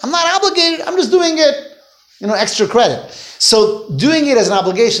it. I'm not obligated, I'm just doing it, extra credit. So doing it as an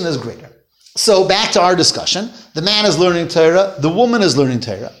obligation is greater. So back to our discussion. The man is learning Torah, the woman is learning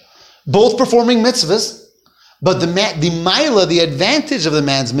Torah, both performing mitzvahs, but the maila, the advantage of the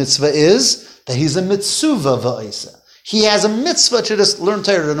man's mitzvah is that he's a mitzvah va'isa. He has a mitzvah to just learn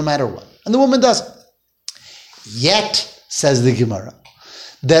Torah no matter what. And the woman doesn't. Yet, says the Gemara,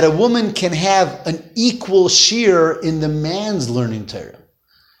 that a woman can have an equal share in the man's learning Torah.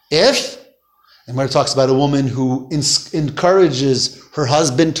 If, and Gemara talks about a woman who encourages her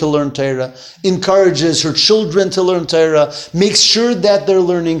husband to learn Torah, encourages her children to learn Torah, makes sure that they're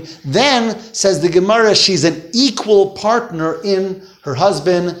learning, then, says the Gemara, she's an equal partner in her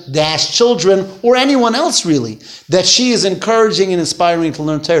husband, children, or anyone else really, that she is encouraging and inspiring to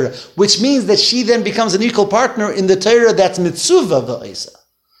learn Torah, which means that she then becomes an equal partner in the Torah that's mitzvah v'isa.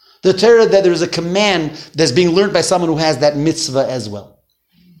 The Torah that there is a command that's being learned by someone who has that mitzvah as well.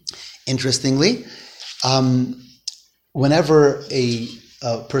 Interestingly, whenever a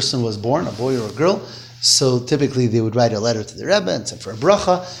person was born, a boy or a girl, so typically they would write a letter to the Rebbe and send for a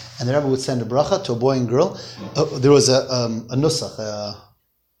bracha, and the Rebbe would send a bracha to a boy and girl. There was a nusach,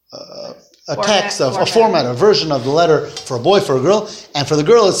 a text, a format, a version of the letter for a boy, for a girl, and for the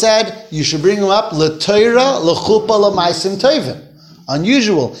girl it said, you should bring him up l'toira, l'chupa, l'maisim tovim.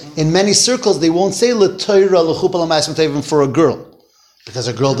 Unusual. In many circles they won't say l'toira, l'chupa, l'maisim tovim for a girl, because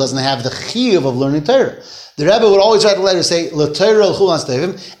a girl doesn't have the chiyuv of learning Torah. The Rebbe would always write a letter say l'Torah l'chulas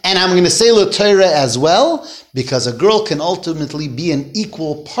tovim, and I'm going to say l'Torah as well, because a girl can ultimately be an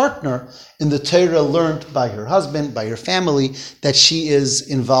equal partner in the Torah learned by her husband, by her family, that she is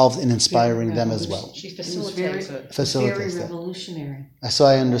involved in inspiring them as well. She facilitates it. Very revolutionary. So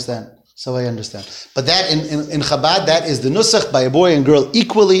I understand. But that in Chabad, that is the nusach by a boy and girl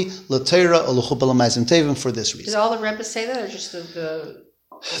equally, l'Torah or l'chupa l'maisim tovim, for this reason. Did all the Rebbe say that, or just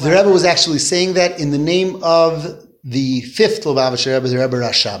the Rebbe was actually saying that in the name of the fifth Lubavitcher Rebbe, the Rebbe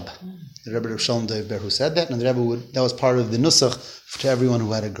Rashab. The Rebbe Rav Shalom Dov who said that, and the Rebbe that was part of the nusach to everyone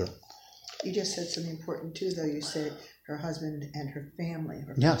who had a girl. You just said something important too, though. You said her husband and her family.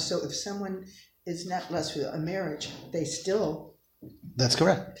 Yeah. So if someone is not blessed with a marriage, they still. That's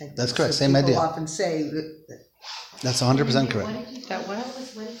correct. Okay. That's correct. So Same people idea. often say That's 100% correct. What did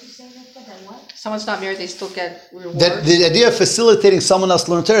you say that what? Someone's not married, they still get reward. That the idea of facilitating someone else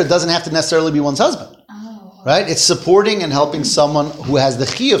to learn Torah doesn't have to necessarily be one's husband. Oh. Right? It's supporting and helping someone who has the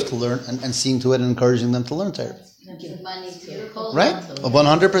chiyuv to learn and seeing to it and encouraging them to learn Torah. Give money to hold Right?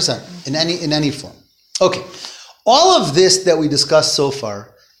 on to it. 100%. In any form. Okay. All of this that we discussed so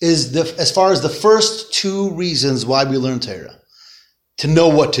far is as far as the first two reasons why we learn Torah. To know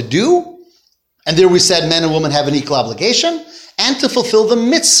what to do, and there we said men and women have an equal obligation, and to fulfill the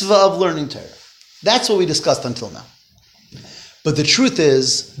mitzvah of learning Torah. That's what we discussed until now. But the truth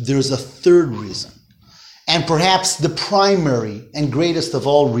is, there's a third reason, and perhaps the primary and greatest of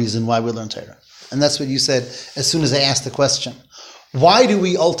all reason why we learn Torah. And that's what you said as soon as I asked the question. Why do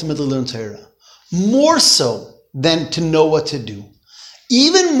we ultimately learn Torah? More so than to know what to do.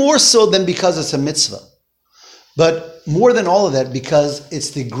 Even more so than because it's a mitzvah. But more than all of that, because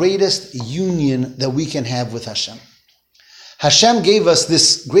it's the greatest union that we can have with Hashem. Hashem gave us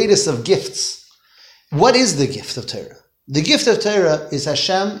this greatest of gifts. What is the gift of Torah? The gift of Torah is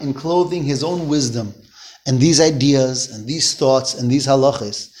Hashem enclothing His own wisdom and these ideas and these thoughts and these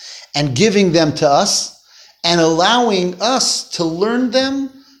halachas and giving them to us and allowing us to learn them,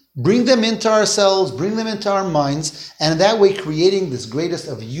 bring them into ourselves, bring them into our minds, and in that way creating this greatest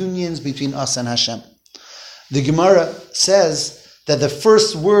of unions between us and Hashem. The Gemara says that the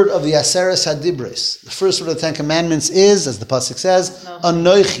first word of the Aseres HaDibros, the first word of the Ten Commandments is, as the pasuk says,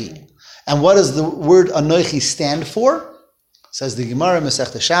 Anochi. And what does the word Anochi stand for? Says the Gemara,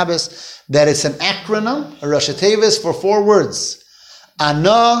 Masechta Shabbos, that it's an acronym, a Rosh Tevis, for 4 words.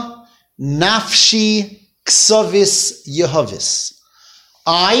 Ana, Nafshi, Ksovis, Yehovis.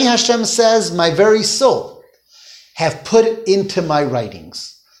 I, Hashem says, my very soul, have put it into my writings.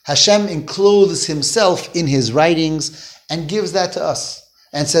 Hashem encloses Himself in His writings and gives that to us.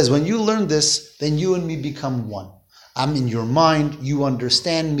 And says, when you learn this, then you and me become one. I'm in your mind, you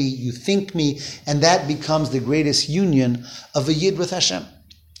understand me, you think me, and that becomes the greatest union of a Yid with Hashem.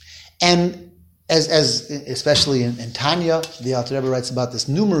 And as especially in Tanya, the Alter Rebbe writes about this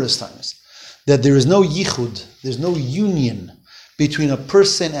numerous times, that there is no yichud, there's no union between a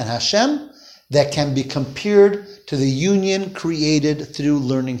person and Hashem that can be compared to the union created through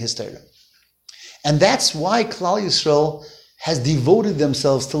learning His Torah. And that's why Klal Yisrael has devoted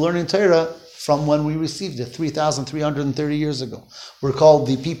themselves to learning Torah from when we received it 3,330 years ago. We're called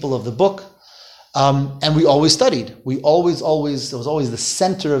the people of the book. And we always studied. It was always the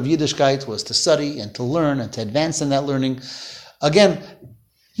center of Yiddishkeit, was to study and to learn and to advance in that learning. Again,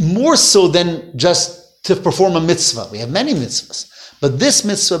 more so than just to perform a mitzvah. We have many mitzvahs. But this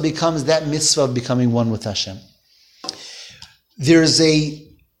mitzvah becomes that mitzvah of becoming one with Hashem. There's a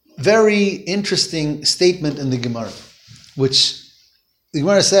very interesting statement in the Gemara, which the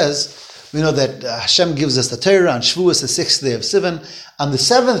Gemara says, we know that Hashem gives us the Torah on Shavuos, the 6th day of Sivan. On the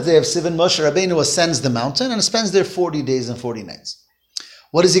 7th day of Sivan, Moshe Rabbeinu ascends the mountain and spends there 40 days and 40 nights.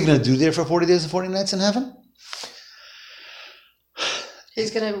 What is he going to do there for 40 days and 40 nights in heaven?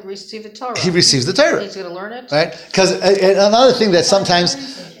 He's going to receive the Torah. He receives the Torah. He's going to learn it. Right? Because another thing that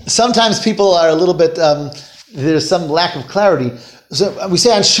sometimes people are a little bit, there's some lack of clarity. So we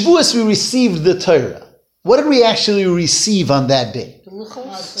say on Shavuos we received the Torah. What did we actually receive on that day?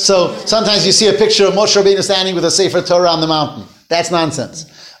 So sometimes you see a picture of Moshe Rabbeinu standing with a Sefer Torah on the mountain. That's nonsense.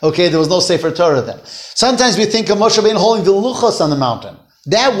 Okay, there was no Sefer Torah then. Sometimes we think of Moshe Rabbeinu holding the luchos on the mountain.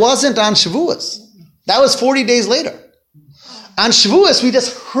 That wasn't on Shavuos. That was 40 days later. On Shavuos, we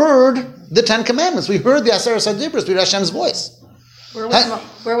just heard the Ten Commandments. We heard the Aseret HaDibros. We heard Hashem's voice. Where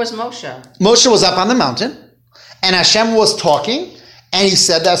was Moshe? Moshe was up on the mountain, and Hashem was talking, and he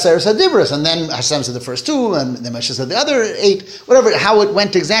said the Aseret HaDibros, and then Hashem said the first two, and then Moshe said the other 8, whatever, how it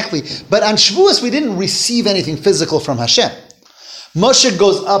went exactly. But on Shavuos, we didn't receive anything physical from Hashem. Moshe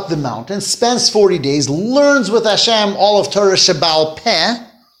goes up the mountain, spends 40 days, learns with Hashem all of Torah Sheba'al Peh,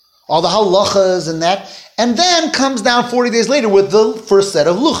 all the halachas and that, and then comes down 40 days later with the first set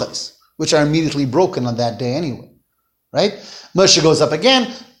of luchas, which are immediately broken on that day anyway. Right? Moshe goes up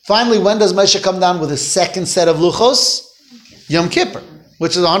again. Finally, when does Moshe come down with his second set of luchos? Yom Kippur,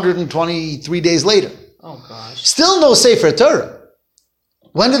 which is 123 days later. Oh gosh. Still no Sefer Torah.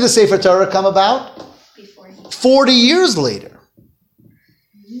 When did the Sefer Torah come about? 40 years later.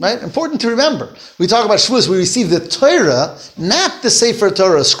 Right? Important to remember. We talk about Shavuos, we received the Torah, not the Sefer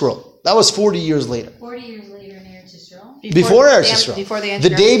Torah scroll. That was 40 years later. 40 years later in Eretz Yisrael? Before Eretz Yisrael. The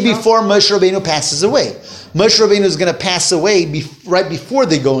day before Moshe Rabbeinu passes away. Moshe Rabbeinu is going to pass away right before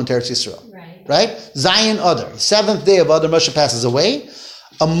they go into Eretz Yisrael. Right? Zion Adar. 7th day of Adar, Moshe passes away.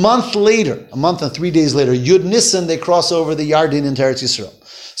 A month and 3 days later, Yud Nisan, they cross over the Yarden into Eretz Yisrael.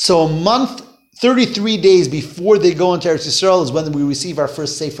 So a month, 33 days before they go into Eretz Yisrael is when we receive our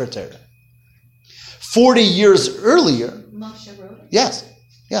first Sefer Torah. 40 years earlier, Moshe wrote it? Yes.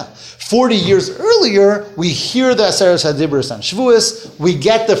 Yeah. 40 years earlier, we hear the Aseret HaDibros on Shavuos, we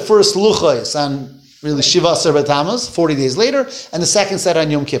get the first luchos on really Shiva Asar B'Tammuz, 40 days later, and the second set on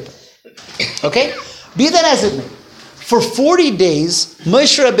Yom Kippur. Okay? Be that as it may. For 40 days,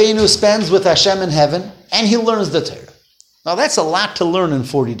 Moshe Rabbeinu spends with Hashem in heaven, and he learns the Torah. Now that's a lot to learn in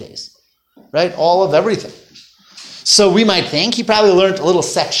 40 days. Right? All of everything. So we might think he probably learned a little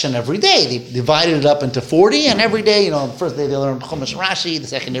section every day. They divided it up into 40, and every day, the first day they learned Chumash Rashi, the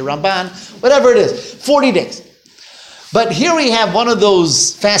second day Ramban, whatever it is, 40 days. But here we have one of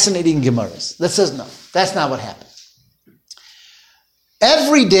those fascinating Gemaras that says, no, that's not what happened.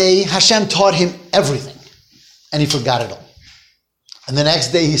 Every day, Hashem taught him everything, and he forgot it all. And the next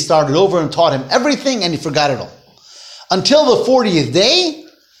day, he started over and taught him everything, and he forgot it all. Until the 40th day,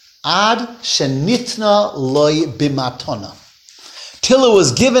 Ad shenitna loy bimatona. Till it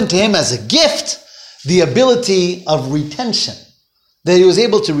was given to him as a gift, the ability of retention. That he was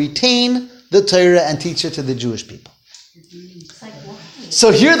able to retain the Torah and teach it to the Jewish people.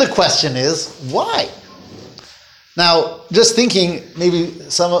 So here the question is, why? Now, just thinking, maybe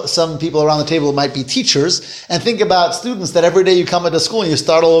some people around the table might be teachers, and think about students that every day you come into school and you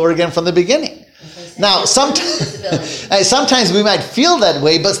start all over again from the beginning. Now, sometimes we might feel that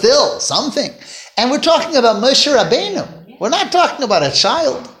way, but still, something. And we're talking about Moshe Rabbeinu. We're not talking about a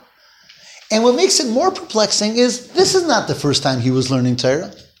child. And what makes it more perplexing is, this is not the first time he was learning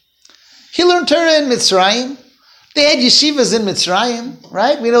Torah. He learned Torah in Mitzrayim. They had yeshivas in Mitzrayim,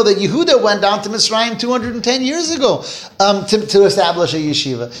 right? We know that Yehuda went down to Mitzrayim 210 years ago to establish a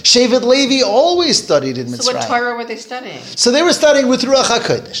yeshiva. Shevet Levi always studied in Mitzrayim. So what Torah were they studying? So they were studying with Ruach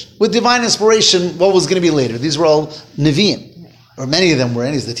HaKodesh, with divine inspiration, what was going to be later. These were all Nevi'im, or many of them were,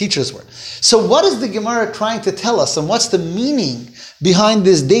 anyways, the teachers were. So what is the Gemara trying to tell us, and what's the meaning behind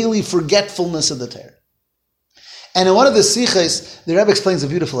this daily forgetfulness of the Torah? And in one of the Sichos, the Rebbe explains a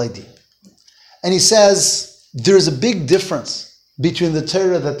beautiful idea. And he says, there's a big difference between the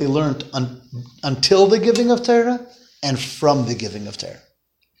Torah that they learned until the giving of Torah and from the giving of Torah.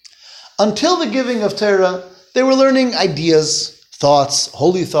 Until the giving of Torah, they were learning ideas, thoughts,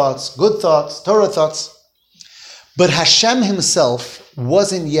 holy thoughts, good thoughts, Torah thoughts. But Hashem himself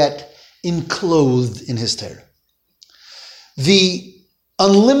wasn't yet enclosed in his Torah. The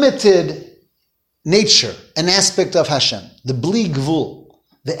unlimited nature and aspect of Hashem, the bli gvul,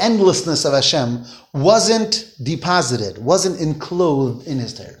 the endlessness of Hashem, wasn't deposited, wasn't enclosed in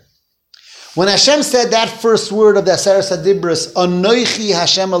his Torah. When Hashem said that first word of the Aseres HaDibros, Anoichi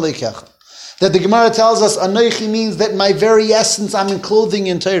Hashem Aleikecha, that the Gemara tells us, Anoichi means that my very essence I'm enclosing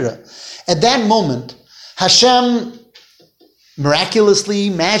in Torah. At that moment, Hashem miraculously,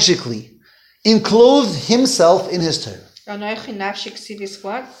 magically, enclosed himself in his Torah. Anoichi nafshi ksivis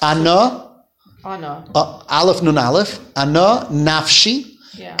what? Ana, Aleph Nun Aleph, Ana nafshi,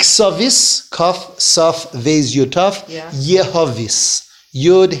 Ksavis, Kaf, Saf, Vez Yud Taf, Yehovis,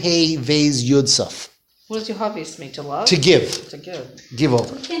 Yud Hey Vez Yud Saf. What does Yehovis mean? To love? To give. To give. Give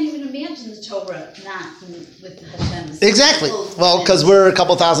over. We can't even imagine the Torah not with Hashem's. Exactly. Well, because we're a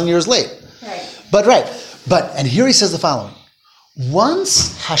couple thousand years late. Right. But, and here he says the following.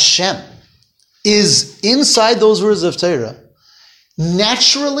 Once Hashem is inside those words of Torah,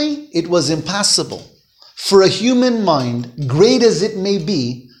 naturally it was impossible for a human mind, great as it may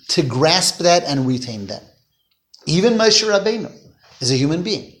be, to grasp that and retain that. Even Moshe Rabbeinu is a human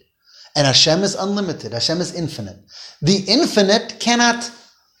being. And Hashem is unlimited. Hashem is infinite. The infinite cannot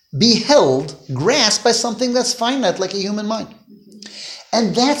be held, grasped by something that's finite, like a human mind.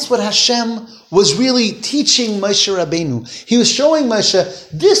 And that's what Hashem was really teaching Moshe Rabbeinu. He was showing Moshe,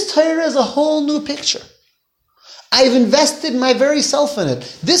 this Torah is a whole new picture. I've invested my very self in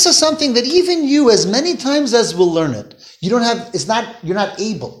it. This is something that even you, as many times as will learn it, you're not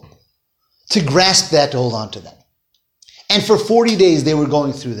able to grasp that, to hold on to that. And for 40 days they were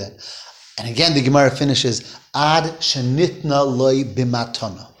going through that. And again the Gemara finishes, Ad shenitna loy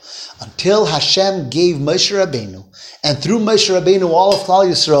bimatana. Until Hashem gave Moshe Rabbeinu, and through Moshe Rabbeinu all of Klal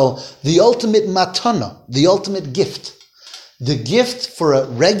Yisrael, the ultimate matana, the ultimate gift. The gift for a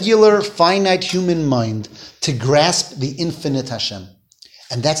regular, finite human mind to grasp the infinite Hashem.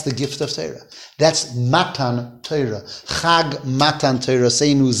 And that's the gift of Torah. That's Matan Torah. Chag Matan Torah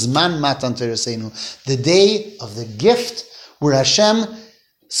Seinu, Zman Matan Torah Seinu. The day of the gift where Hashem,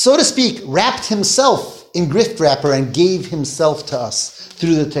 so to speak, wrapped himself in gift wrapper and gave himself to us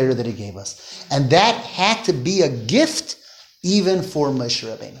through the Torah that he gave us. And that had to be a gift even for Moshe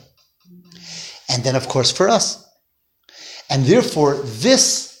Rabbeinu. And then, of course, for us. And therefore,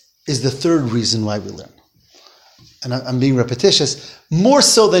 this is the third reason why we learn. And I'm being repetitious, more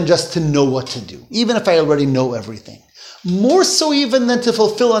so than just to know what to do, even if I already know everything. More so even than to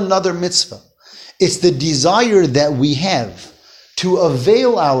fulfill another mitzvah. It's the desire that we have to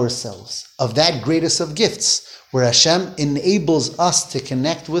avail ourselves of that greatest of gifts, where Hashem enables us to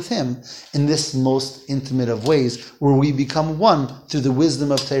connect with Him in this most intimate of ways, where we become one through the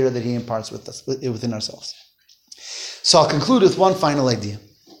wisdom of Torah that He imparts within ourselves. So I'll conclude with one final idea.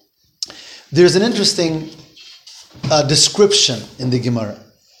 There's an interesting description in the Gemara.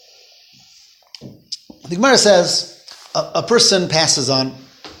 The Gemara says a person passes on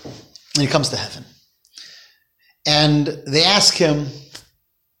and he comes to heaven. And they ask him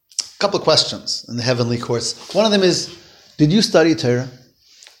a couple of questions in the heavenly courts. One of them is, did you study Torah?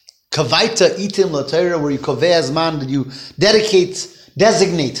 Kavaita itim la Torah, where you kovei azman, did you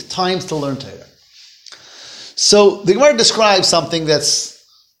designate times to learn Torah? So the Gemara describes something that's,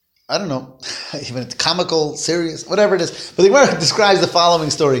 I don't know, even comical, serious, whatever it is. But the Gemara describes the following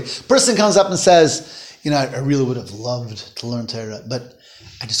story. A person comes up and says, I really would have loved to learn Torah, but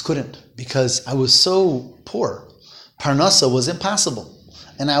I just couldn't because I was so poor. Parnasa was impossible.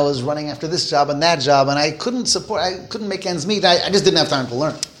 And I was running after this job and that job, and I couldn't make ends meet. I just didn't have time to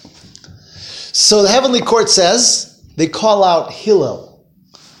learn. So the heavenly court says, they call out Hillel,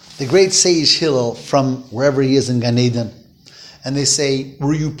 the great sage Hillel from wherever he is in Gan Eden. And they say,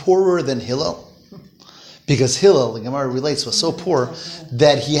 were you poorer than Hillel? Because Hillel, the Gemara relates, was so poor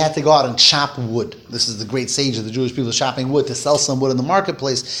that he had to go out and chop wood. This is the great sage of the Jewish people, chopping wood to sell some wood in the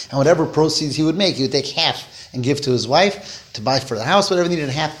marketplace. And whatever proceeds he would make, he would take half and give to his wife to buy for the house, whatever he needed,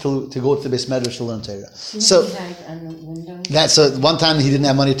 half to go to the Beis Medrash to learn Torah. So one time he didn't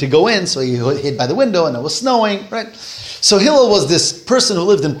have money to go in, so he hid by the window and it was snowing, right? So Hillel was this person who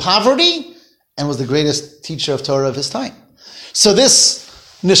lived in poverty and was the greatest teacher of Torah of his time. So this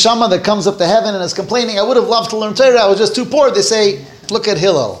neshama that comes up to heaven and is complaining, I would have loved to learn Torah, I was just too poor. They say, look at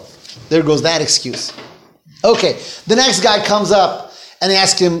Hillel. There goes that excuse. Okay, the next guy comes up and they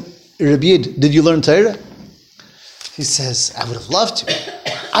ask him, Rabbi Yid, did you learn Torah? He says, I would have loved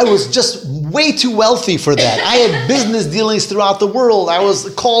to. I was just way too wealthy for that. I had business dealings throughout the world. I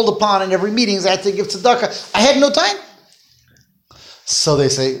was called upon in every meeting. I had to give tzedakah. I had no time. So they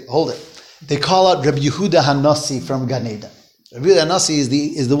say, hold it. They call out Rabbi Yehuda Hanassi from Gan Eden. Rabbi Yehuda Anasi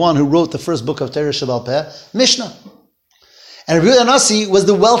is the one who wrote the first book of Torah Shebal Peh, Mishnah. And Rabbi Yehuda Anasi was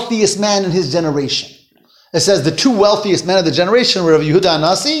the wealthiest man in his generation. It says the two wealthiest men of the generation were Rabbi Yehuda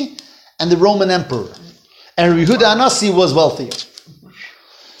Anasi and the Roman emperor. And Rabbi Yehuda Anasi was wealthier.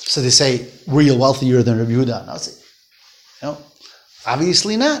 So they say, were you wealthier than Rabbi Yehuda Anasi? No,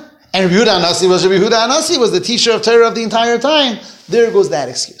 obviously not. And Rabbi Yehuda Anasi was the teacher of Torah of the entire time. There goes that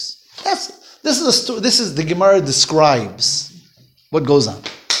excuse. This is the Gemara describes what goes on.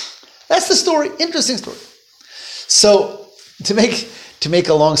 That's the story. Interesting story. So to make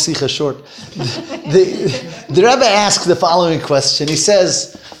a long sikha short, the Rebbe asks the following question. He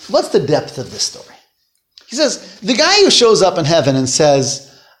says, "What's the depth of this story?" He says, "The guy who shows up in heaven and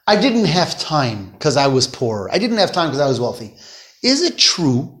says, 'I didn't have time because I was poor. I didn't have time because I was wealthy.' Is it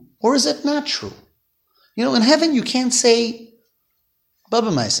true or is it not true? In heaven you can't say." Baba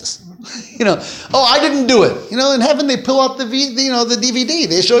Mises. I didn't do it. In heaven they pull out the DVD.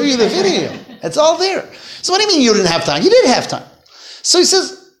 They show you the video. It's all there. So what do you mean you didn't have time? You did have time. So he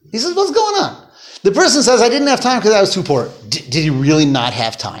says, what's going on? The person says, I didn't have time because I was too poor. Did he really not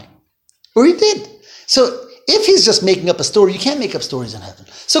have time? Or he did. So if he's just making up a story, you can't make up stories in heaven.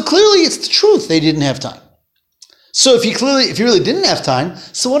 So clearly it's the truth. They didn't have time. So if he really didn't have time,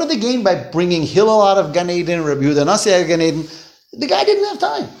 so what do they gain by bringing Hillel out of Gan Eden, Rabbi Yehuda Anasi out of Gan Eden? The guy didn't have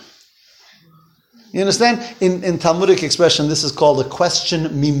time. You understand? In Talmudic expression, this is called a question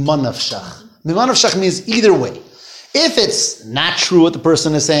mimanavshach. Mimanavshach means either way. If it's not true what the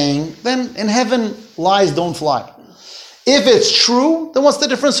person is saying, then in heaven, lies don't fly. If it's true, then what's the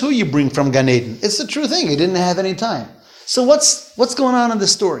difference who you bring from Gan Eden? It's the true thing. He didn't have any time. So what's going on in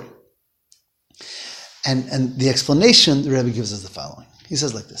this story? And the explanation the Rebbe gives is the following. He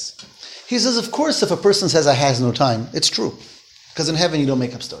says like this. He says, of course, if a person says, I has no time, it's true. Because in heaven, you don't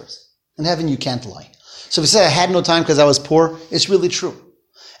make up stories. In heaven, you can't lie. So if you say, I had no time because I was poor, it's really true.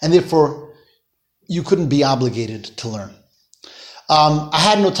 And therefore, you couldn't be obligated to learn. I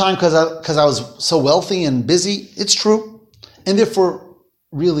had no time because I was so wealthy and busy. It's true. And therefore,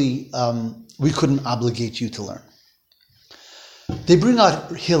 really, we couldn't obligate you to learn. They bring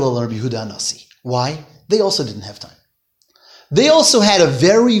out Hillel and Rabbi Yehuda Anasi. Why? They also didn't have time. They also had a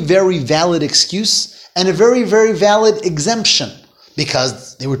very, very valid excuse and a very, very valid exemption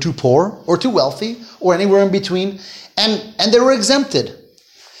because they were too poor or too wealthy or anywhere in between, and they were exempted.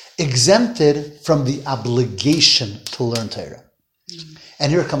 Exempted from the obligation to learn Torah. And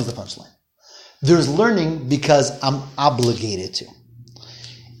here comes the punchline. There's learning because I'm obligated to.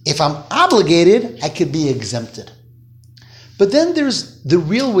 If I'm obligated, I could be exempted. But then there's the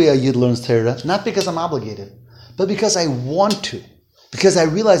real way a Yid learns Torah, not because I'm obligated, but because I want to. Because I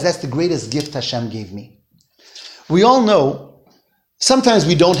realize that's the greatest gift Hashem gave me. We all know sometimes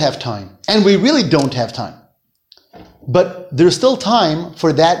we don't have time, and we really don't have time. But there's still time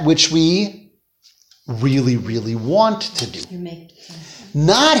for that which we really, really want to do.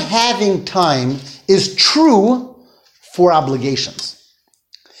 Not having time is true for obligations.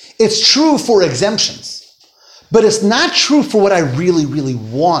 It's true for exemptions. But it's not true for what I really, really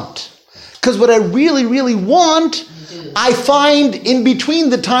want. Because what I really, really want, I find in between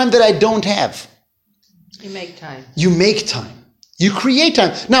the time that I don't have. You make time. You make time. You create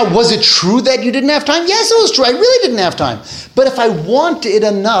time. Now, was it true that you didn't have time? Yes, it was true. I really didn't have time. But if I want it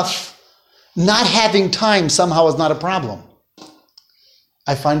enough, not having time somehow is not a problem.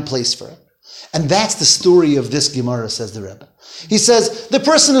 I find place for it. And that's the story of this Gemara, says the Rebbe. He says, the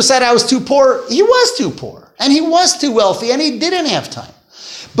person who said I was too poor, he was too poor. And he was too wealthy, and he didn't have time.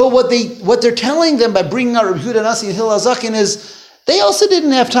 But what they're telling them by bringing out Rabbi Yehuda Anasi and Hillel Zaken is, they also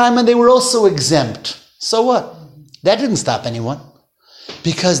didn't have time, and they were also exempt. So what? That didn't stop anyone.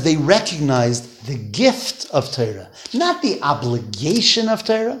 Because they recognized the gift of Torah, not the obligation of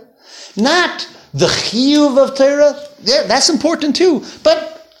Torah, not the chiyuv of Torah. That's important too.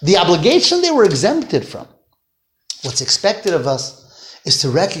 But the obligation they were exempted from. What's expected of us is to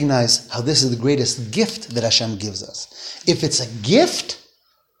recognize how this is the greatest gift that Hashem gives us. If it's a gift,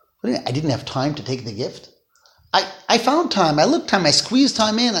 I didn't have time to take the gift. I found time, I looked time, I squeezed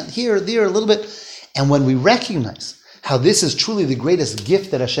time in, here, there, a little bit. And when we recognize how this is truly the greatest gift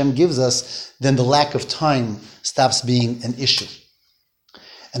that Hashem gives us, then the lack of time stops being an issue.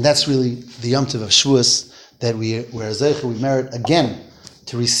 And that's really the Yom Tov of Shavuos, that we merit again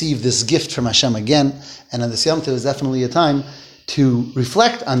to receive this gift from Hashem again. And on this Yom Tov is definitely a time to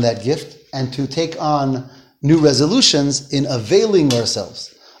reflect on that gift and to take on new resolutions in availing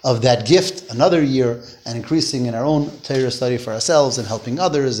ourselves of that gift another year and increasing in our own Torah study for ourselves and helping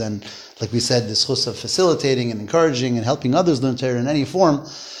others. And like we said, this chus of facilitating and encouraging and helping others learn Torah in any form.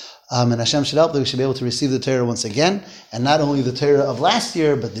 And Hashem should help that we should be able to receive the Torah once again, and not only the Torah of last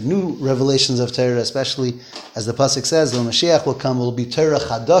year, but the new revelations of Torah, especially as the pasuk says, the Mashiach will come, will be Torah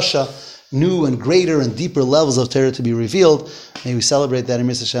Chadasha, new and greater and deeper levels of Torah to be revealed. May we celebrate that in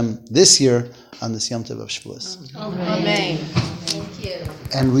Hashem this year on this Yom Tov of Shavuos. Amen. Thank you.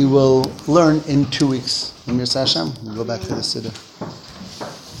 And we will learn in 2 weeks. In Hashem, we'll go back to the Siddur.